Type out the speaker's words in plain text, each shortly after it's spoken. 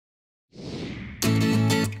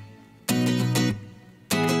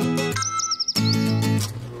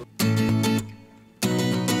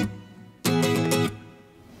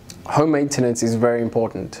Home maintenance is very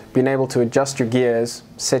important. Being able to adjust your gears,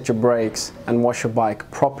 set your brakes, and wash your bike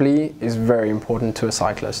properly is very important to a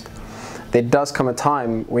cyclist. There does come a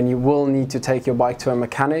time when you will need to take your bike to a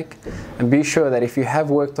mechanic, and be sure that if you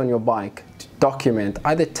have worked on your bike, to document,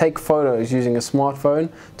 either take photos using a smartphone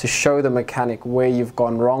to show the mechanic where you've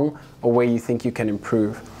gone wrong or where you think you can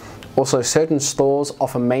improve. Also, certain stores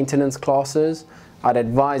offer maintenance classes. I'd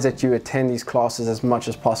advise that you attend these classes as much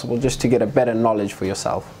as possible just to get a better knowledge for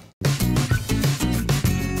yourself.